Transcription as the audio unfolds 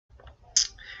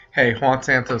Hey, Juan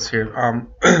Santos here. I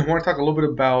want to talk a little bit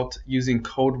about using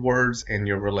code words in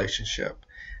your relationship.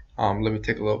 Let me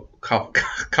take a little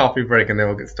coffee break and then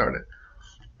we'll get started.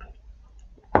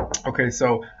 Okay,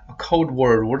 so a code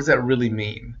word, what does that really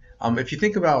mean? If you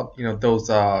think about, those,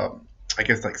 I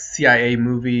guess like CIA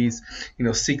movies,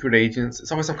 secret agents,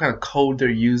 it's always some kind of code they're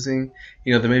using.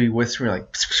 They may be whispering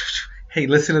like, "Hey,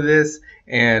 listen to this,"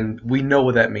 and we know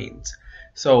what that means.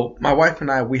 So my wife and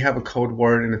I, we have a code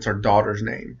word, and it's our daughter's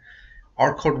name.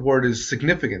 Our code word is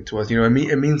significant to us.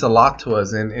 It means a lot to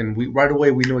us, and we right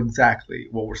away we know exactly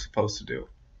what we're supposed to do.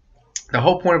 The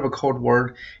whole point of a code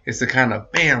word is to kind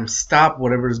of bam stop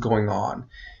whatever is going on.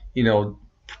 You know,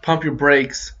 pump your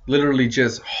brakes, literally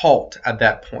just halt at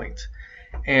that point.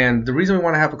 And the reason we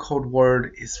want to have a code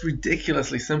word is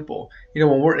ridiculously simple.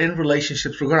 When we're in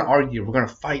relationships, we're going to argue, we're going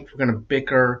to fight, we're going to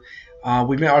bicker.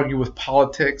 We may argue with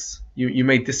politics. You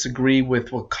may disagree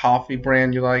with what coffee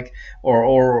brand you like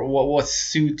or what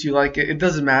suit you like. It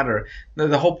doesn't matter.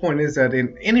 The whole point is that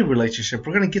in any relationship,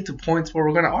 we're going to get to points where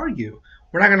we're going to argue.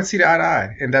 We're not going to see eye to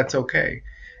eye, and that's okay.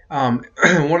 One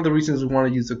of the reasons we want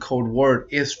to use the code word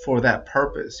is for that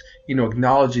purpose.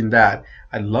 Acknowledging that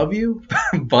I love you,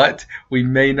 but we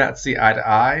may not see eye to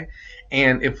eye.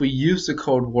 And if we use the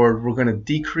code word, we're going to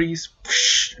decrease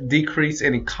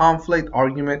any conflict,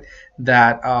 argument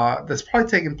that's probably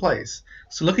taking place.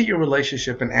 So look at your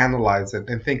relationship and analyze it,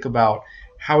 and think about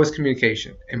how is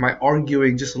communication. Am I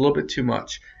arguing just a little bit too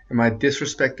much? Am I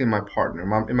disrespecting my partner?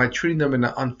 Am I treating them in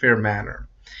an unfair manner?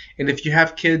 And if you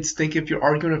have kids, think if you're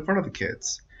arguing in front of the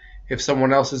kids. If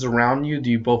someone else is around you, do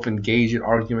you both engage in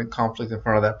argument, conflict in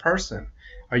front of that person?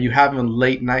 Are you having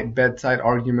late night bedside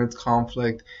arguments,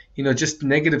 conflict, just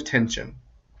negative tension?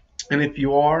 And if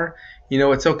you are,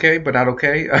 it's okay, but not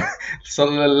okay. So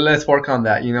let's work on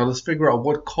that. Let's figure out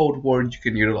what code word you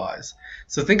can utilize.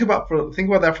 So think about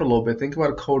that for a little bit. Think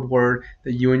about a code word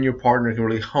that you and your partner can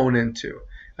really hone into.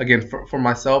 Again, for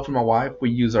myself and my wife, we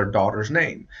use our daughter's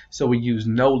name. So we use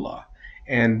Nola.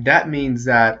 And that means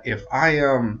that if I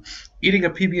am eating a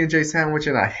PB&J sandwich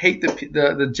and I hate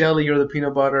the jelly or the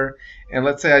peanut butter, and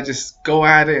let's say I just go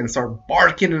at it and start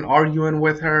barking and arguing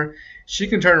with her, she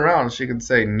can turn around and she can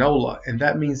say Nola. And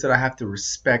that means that I have to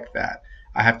respect that.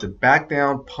 I have to back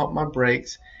down, pump my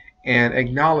brakes, and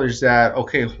acknowledge that,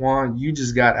 okay, Juan, you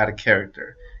just got out of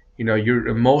character. You're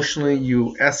emotionally,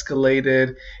 you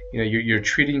escalated. You're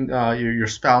treating your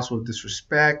spouse with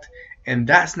disrespect, and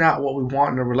that's not what we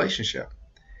want in a relationship.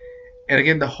 And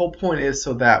again, the whole point is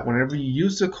so that whenever you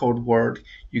use the code word,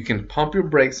 you can pump your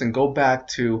brakes and go back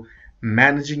to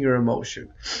managing your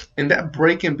emotion. And that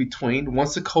break in between,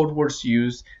 once the code word's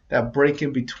used, that break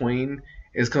in between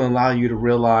is going to allow you to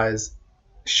realize,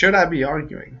 should I be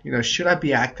arguing? Should I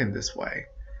be acting this way?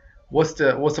 What's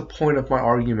the point of my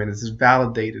argument? Is it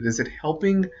validated? Is it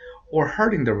helping or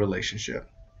hurting the relationship?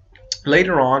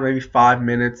 Later on, maybe 5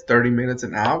 minutes, 30 minutes,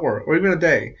 an hour, or even a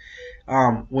day,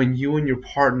 when you and your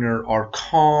partner are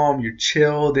calm, you're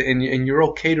chilled, and you're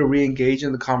okay to re-engage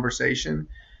in the conversation,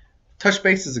 touch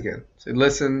bases again. Say,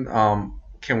 listen,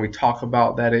 can we talk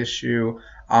about that issue?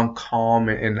 I'm calm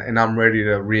and I'm ready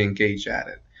to re-engage at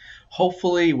it.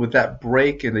 Hopefully, with that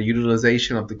break and the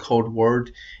utilization of the code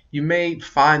word, you may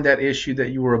find that issue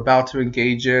that you were about to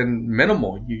engage in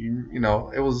minimal.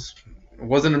 It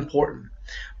wasn't important.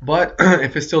 But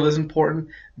if it still is important,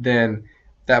 then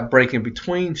that break in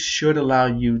between should allow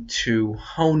you to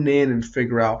hone in and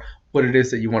figure out what it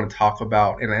is that you want to talk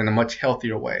about in a much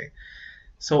healthier way.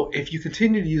 So if you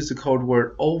continue to use the code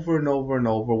word over and over and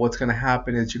over, what's going to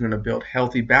happen is you're going to build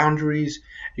healthy boundaries.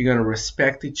 You're going to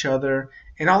respect each other,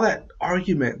 and all that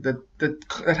argument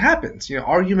that happens.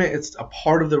 Argument is a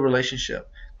part of the relationship.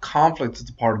 Conflict is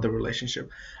a part of the relationship.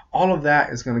 All of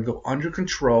that is going to go under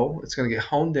control. It's going to get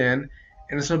honed in,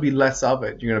 and it's going to be less of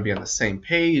it. You're going to be on the same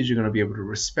page. You're going to be able to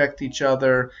respect each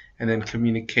other, and then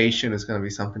communication is going to be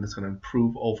something that's going to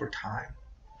improve over time.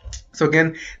 So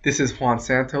again, this is Juan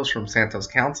Santos from Santos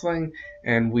Counseling,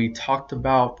 and we talked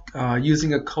about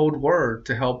using a code word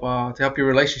to help your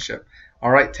relationship.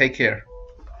 All right, take care.